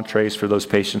those entrees for those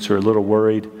patients who are a little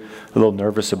worried, a little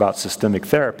nervous about systemic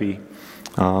therapy,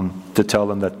 to tell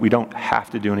them that we don't have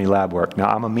to do any lab work. Now,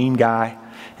 I'm a mean guy,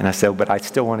 and I said, but I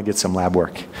still want to get some lab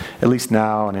work, at least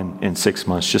now and in 6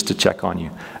 months, just to check on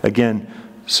you. Again,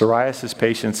 psoriasis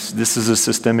patients, this is a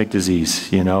systemic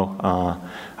disease, you know.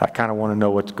 I kind of want to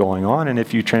know what's going on, and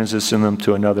if you transition them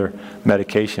to another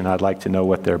medication, I'd like to know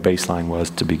what their baseline was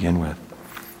to begin with.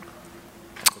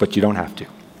 But you don't have to.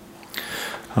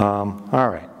 All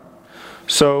right.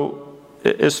 So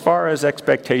as far as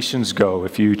expectations go,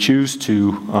 if you choose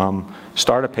to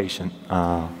start a patient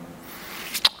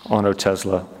on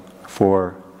Otezla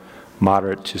for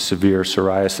moderate to severe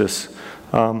psoriasis,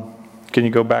 can you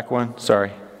go back one?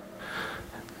 Sorry.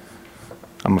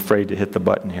 I'm afraid to hit the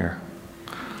button here.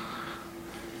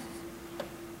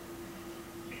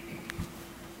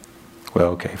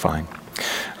 Well, okay, fine.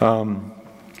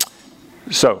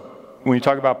 So when you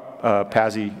talk about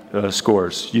PASI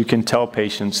scores, you can tell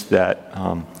patients that,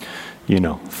 you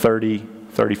know,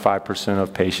 35%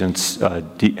 of patients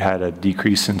had a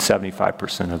decrease in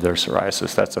 75% of their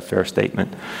psoriasis. That's a fair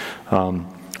statement.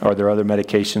 Are there other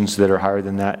medications that are higher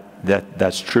than that?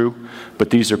 That's true,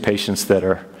 but these are patients that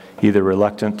are either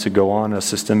reluctant to go on a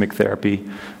systemic therapy.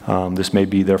 This may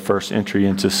be their first entry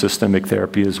into systemic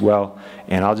therapy as well.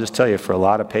 And I'll just tell you, for a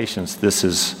lot of patients, this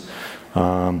is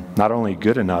not only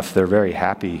good enough, they're very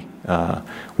happy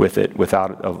with it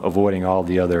without avoiding all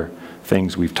the other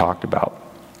things we've talked about.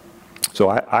 So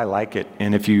I like it,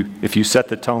 and if you set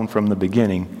the tone from the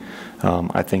beginning,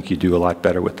 I think you do a lot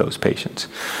better with those patients.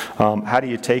 How do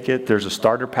you take it? There's a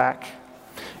starter pack.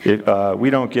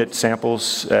 We don't get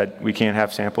samples we can't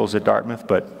have samples at Dartmouth,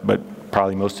 but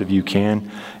probably most of you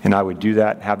can, and I would do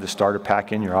that, have the starter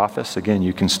pack in your office. Again,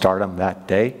 you can start them that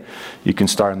day. You can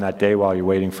start them that day while you're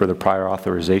waiting for the prior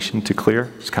authorization to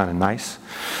clear. It's kind of nice.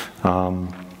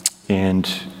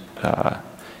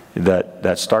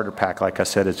 That starter pack, like I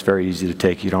said, it's very easy to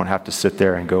take. You don't have to sit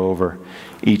there and go over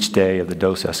each day of the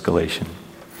dose escalation.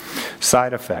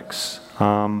 Side effects.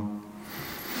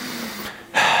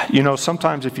 You know,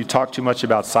 sometimes if you talk too much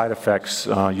about side effects,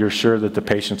 you're sure that the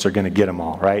patients are going to get them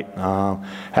all, right?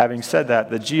 Having said that,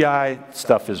 the GI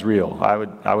stuff is real.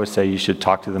 I would say you should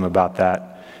talk to them about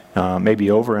that. Maybe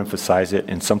overemphasize it,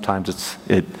 and sometimes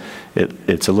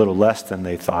it's a little less than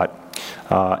they thought.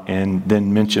 And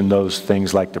then mention those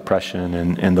things like depression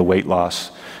and the weight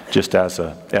loss, just as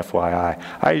a FYI.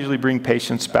 I usually bring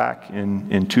patients back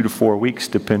in 2 to 4 weeks,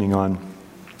 depending on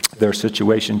their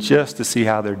situation, just to see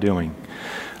how they're doing.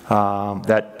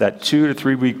 That 2 to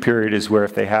 3 week period is where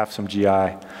if they have some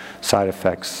GI side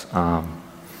effects,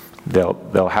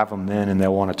 they'll have them then and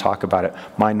they'll want to talk about it.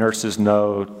 My nurses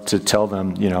know to tell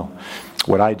them, you know,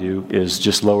 what I do is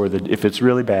just lower if it's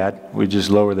really bad, we just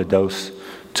lower the dose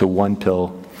to 1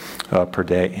 pill per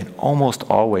day, and almost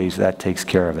always that takes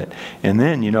care of it. And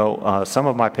then, you know, some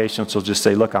of my patients will just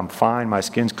say, look, I'm fine, my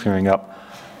skin's clearing up,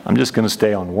 I'm just going to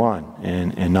stay on 1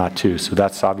 and not 2. So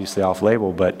that's obviously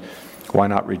off-label, but why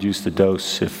not reduce the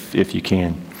dose if you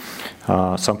can?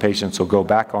 Some patients will go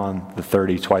back on the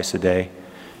 30 twice a day.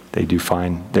 They do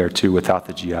fine there too without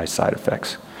the GI side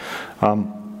effects.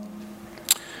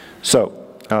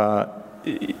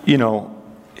 You know,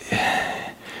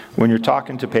 when you're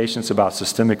talking to patients about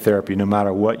systemic therapy, no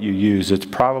matter what you use, it's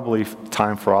probably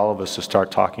time for all of us to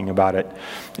start talking about it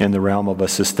in the realm of a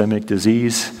systemic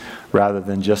disease rather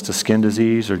than just a skin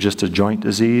disease or just a joint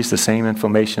disease. The same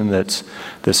inflammation that's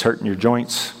hurting your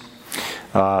joints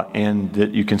and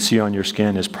that you can see on your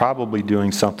skin is probably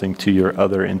doing something to your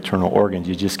other internal organs.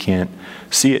 You just can't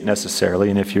see it necessarily,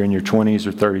 and if you're in your 20s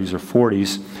or 30s or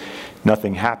 40s,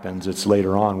 nothing happens. It's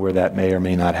later on where that may or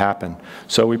may not happen.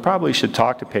 So we probably should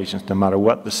talk to patients, no matter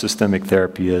what the systemic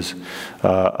therapy is,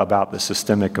 about the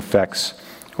systemic effects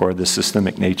or the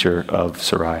systemic nature of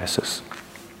psoriasis.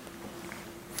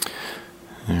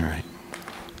 All right.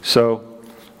 So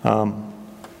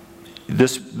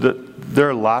there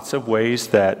are lots of ways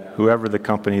that whoever the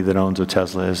company that owns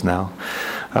Otezla is now,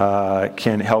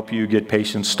 can help you get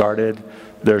patients started.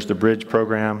 There's the Bridge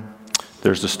program.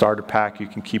 There's the starter pack. You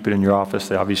can keep it in your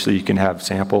office. Obviously, you can have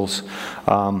samples.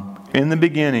 In the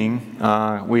beginning,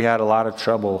 we had a lot of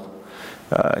trouble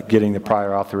getting the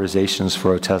prior authorizations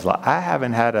for Otezla. I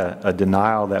haven't had a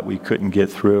denial that we couldn't get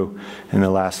through in the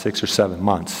last 6 or 7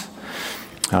 months.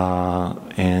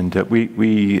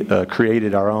 We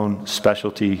created our own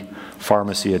specialty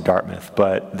pharmacy at Dartmouth,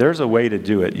 but there's a way to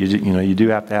do it. You do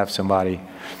have to have somebody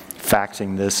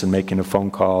faxing this and making a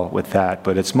phone call with that,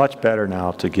 but it's much better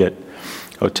now to get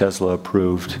Otezla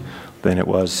approved than it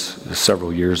was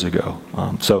several years ago.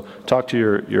 So talk to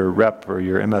your rep or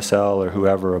your MSL or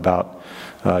whoever about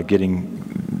getting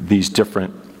these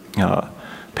different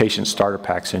patient starter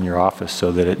packs in your office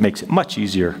so that it makes it much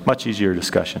easier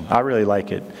discussion. I really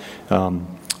like it.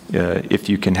 If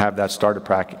you can have that starter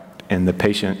pack and the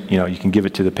patient, you can give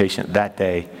it to the patient that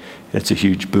day, it's a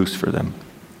huge boost for them.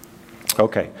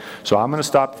 Okay, so I'm going to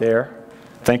stop there.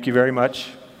 Thank you very much.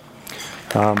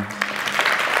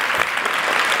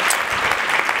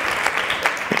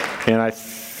 And I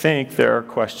think there are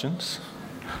questions.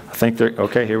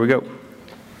 Okay, here we go.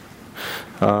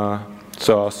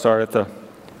 So I'll start at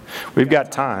we've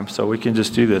got time, so we can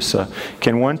just do this.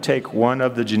 Can one take one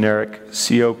of the generic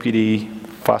COPD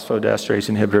phosphodiesterase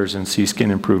inhibitors and see skin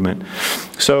improvement?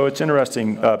 So it's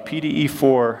interesting.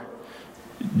 PDE4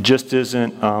 just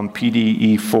isn't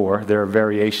PDE4. There are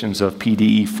variations of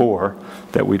PDE4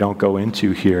 that we don't go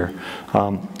into here.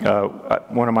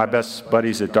 One of my best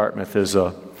buddies at Dartmouth is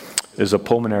a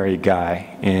pulmonary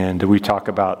guy, and we talk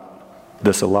about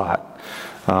this a lot.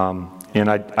 And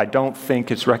I don't think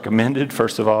it's recommended,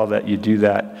 first of all, that you do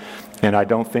that, and I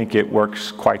don't think it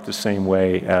works quite the same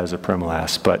way as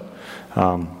apremilast. But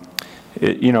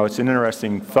it's an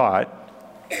interesting thought.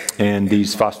 And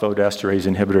these phosphodiesterase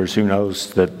inhibitors, who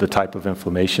knows the type of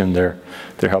inflammation they're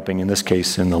helping, in this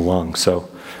case, in the lung. So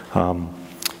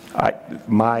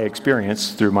my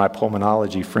experience through my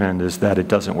pulmonology friend is that it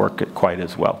doesn't work quite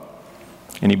as well.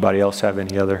 Anybody else have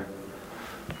any other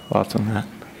thoughts on that?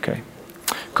 Okay.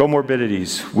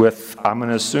 Comorbidities with, I'm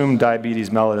going to assume diabetes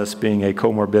mellitus being a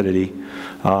comorbidity.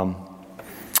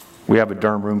 We have a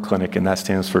derm room clinic, and that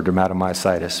stands for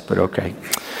dermatomyositis, but okay.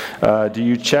 Do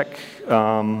you check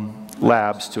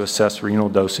labs to assess renal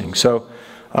dosing? So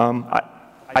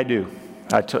I do.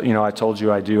 I told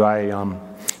you I do.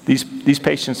 These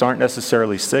patients aren't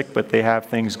necessarily sick, but they have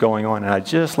things going on, and I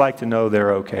just like to know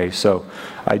they're okay. So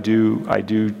I do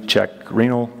check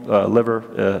renal,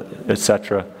 liver,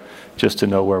 etc., just to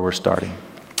know where we're starting.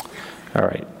 All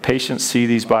right. Patients see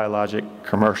these biologic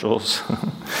commercials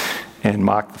and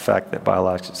mock the fact that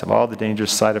biologics have all the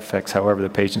dangerous side effects. However, the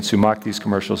patients who mock these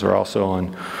commercials are also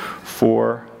on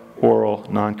 4 oral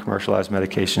non-commercialized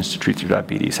medications to treat their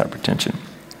diabetes, hypertension.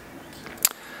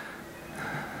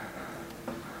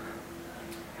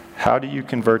 How do you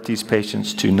convert these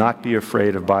patients to not be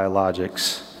afraid of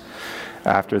biologics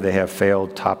after they have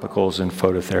failed topicals and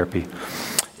phototherapy?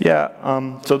 Yeah,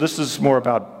 so this is more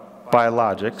about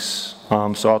biologics.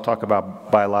 So I'll talk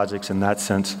about biologics in that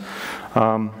sense.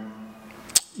 The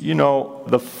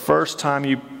first time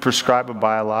you prescribe a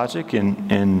biologic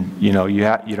and you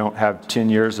don't have 10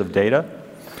 years of data,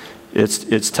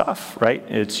 it's tough, right?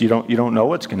 You don't know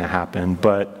what's going to happen,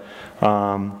 but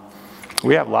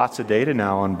we have lots of data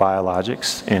now on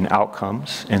biologics and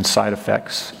outcomes and side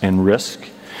effects and risk.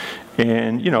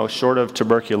 And, short of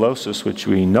tuberculosis, which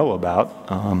we know about,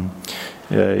 I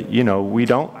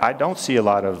don't see a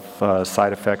lot of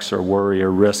side effects or worry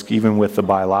or risk even with the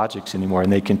biologics anymore,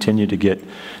 and they continue to get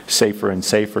safer and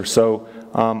safer. So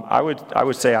I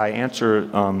would say I answer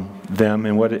them,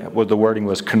 and what the wording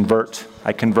was, convert.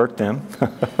 I convert them.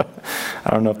 I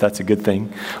don't know if that's a good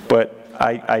thing, but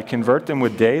I convert them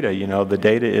with data. The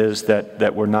data is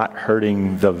that we're not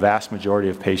hurting the vast majority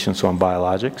of patients on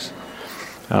biologics.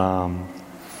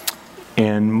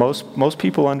 And most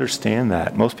people understand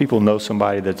that. Most people know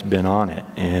somebody that's been on it.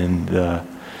 And,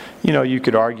 you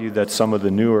could argue that some of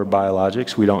the newer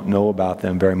biologics, we don't know about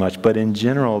them very much. But in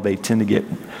general, they tend to get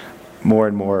more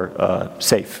and more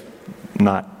safe,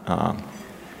 not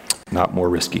more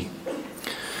risky.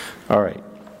 All right.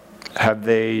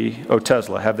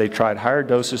 Otezla, have they tried higher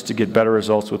doses to get better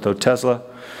results with Otezla?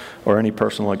 Or any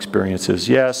personal experiences?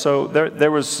 Yeah, so there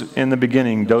was, in the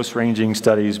beginning, dose ranging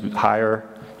studies, higher,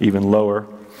 even lower.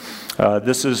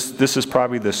 This is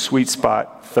probably the sweet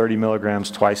spot, 30 milligrams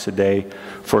twice a day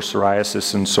for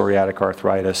psoriasis and psoriatic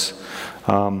arthritis.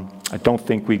 I don't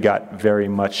think we got very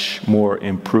much more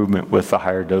improvement with the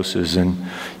higher doses. And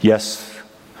yes,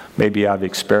 maybe I've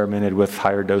experimented with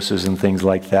higher doses and things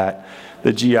like that.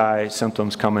 The GI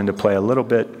symptoms come into play a little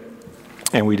bit.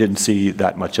 and we didn't see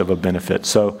that much of a benefit.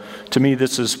 So to me,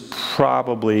 this is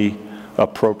probably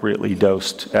appropriately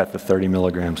dosed at the 30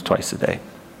 milligrams twice a day.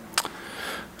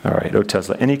 All right,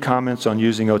 Otezla. Any comments on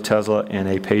using Otezla in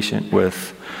a patient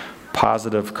with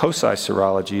positive COSI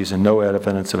serologies and no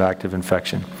evidence of active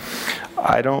infection?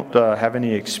 I don't have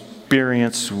any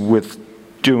experience with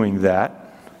doing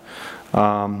that. You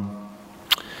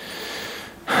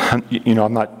know,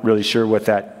 I'm not really sure what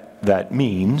that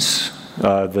means,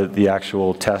 the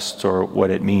actual test or what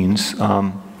it means.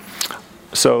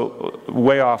 So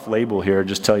way off label here,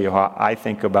 just tell you how I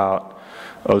think about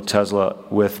Otezla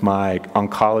with my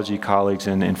oncology colleagues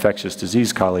and infectious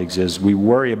disease colleagues is we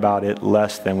worry about it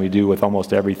less than we do with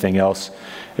almost everything else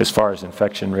as far as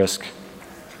infection risk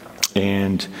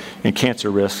and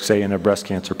cancer risk, say in a breast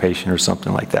cancer patient or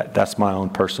something like that. That's my own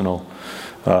personal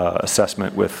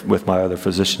assessment with my other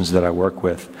physicians that I work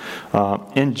with.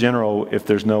 In general, if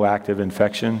there's no active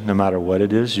infection, no matter what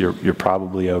it is, you're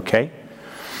probably okay.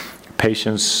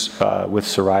 Patients with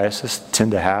psoriasis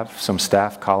tend to have some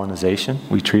staph colonization.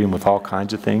 We treat them with all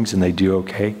kinds of things and they do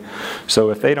okay. So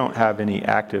if they don't have any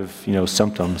active,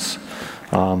 symptoms,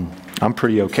 I'm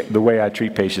pretty okay. The way I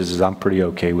treat patients is I'm pretty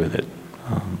okay with it.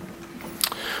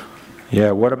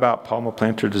 Yeah, what about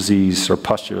palmoplantar disease or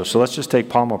pustular? So let's just take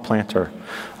palmoplantar.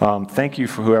 Thank you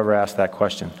for whoever asked that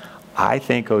question. I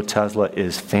think Otezla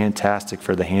is fantastic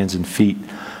for the hands and feet,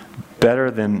 better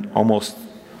than almost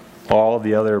all of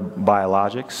the other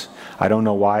biologics. I don't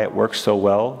know why it works so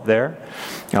well there,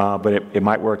 but it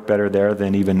might work better there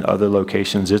than even other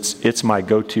locations. It's my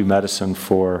go-to medicine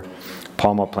for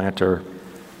palmoplantar,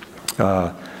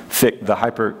 the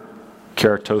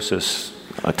hyperkeratosis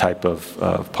type of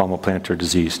palmoplantar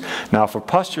disease. Now for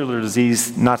pustular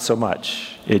disease, not so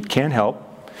much. It can help.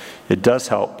 It does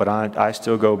help, but I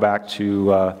still go back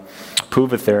to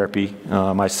PUVA therapy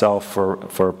myself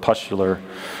for pustular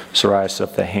psoriasis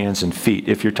of the hands and feet.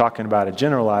 If you're talking about a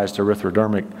generalized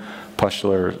erythrodermic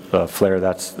pustular flare,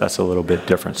 that's a little bit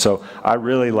different. So I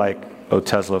really like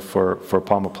Otezla for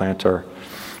palmoplantar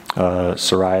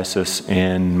psoriasis,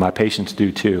 and my patients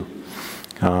do too.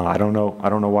 I don't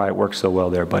know why it works so well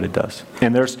there, but it does.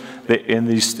 And in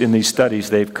these studies,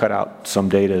 they've cut out some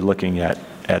data looking at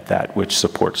that, which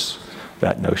supports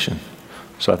that notion.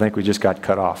 So I think we just got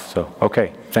cut off. So,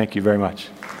 okay, thank you very much.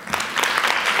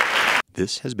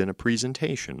 This has been a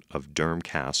presentation of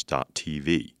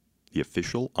Dermcast.tv, the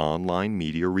official online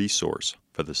media resource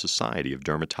for the Society of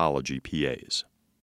Dermatology PAs.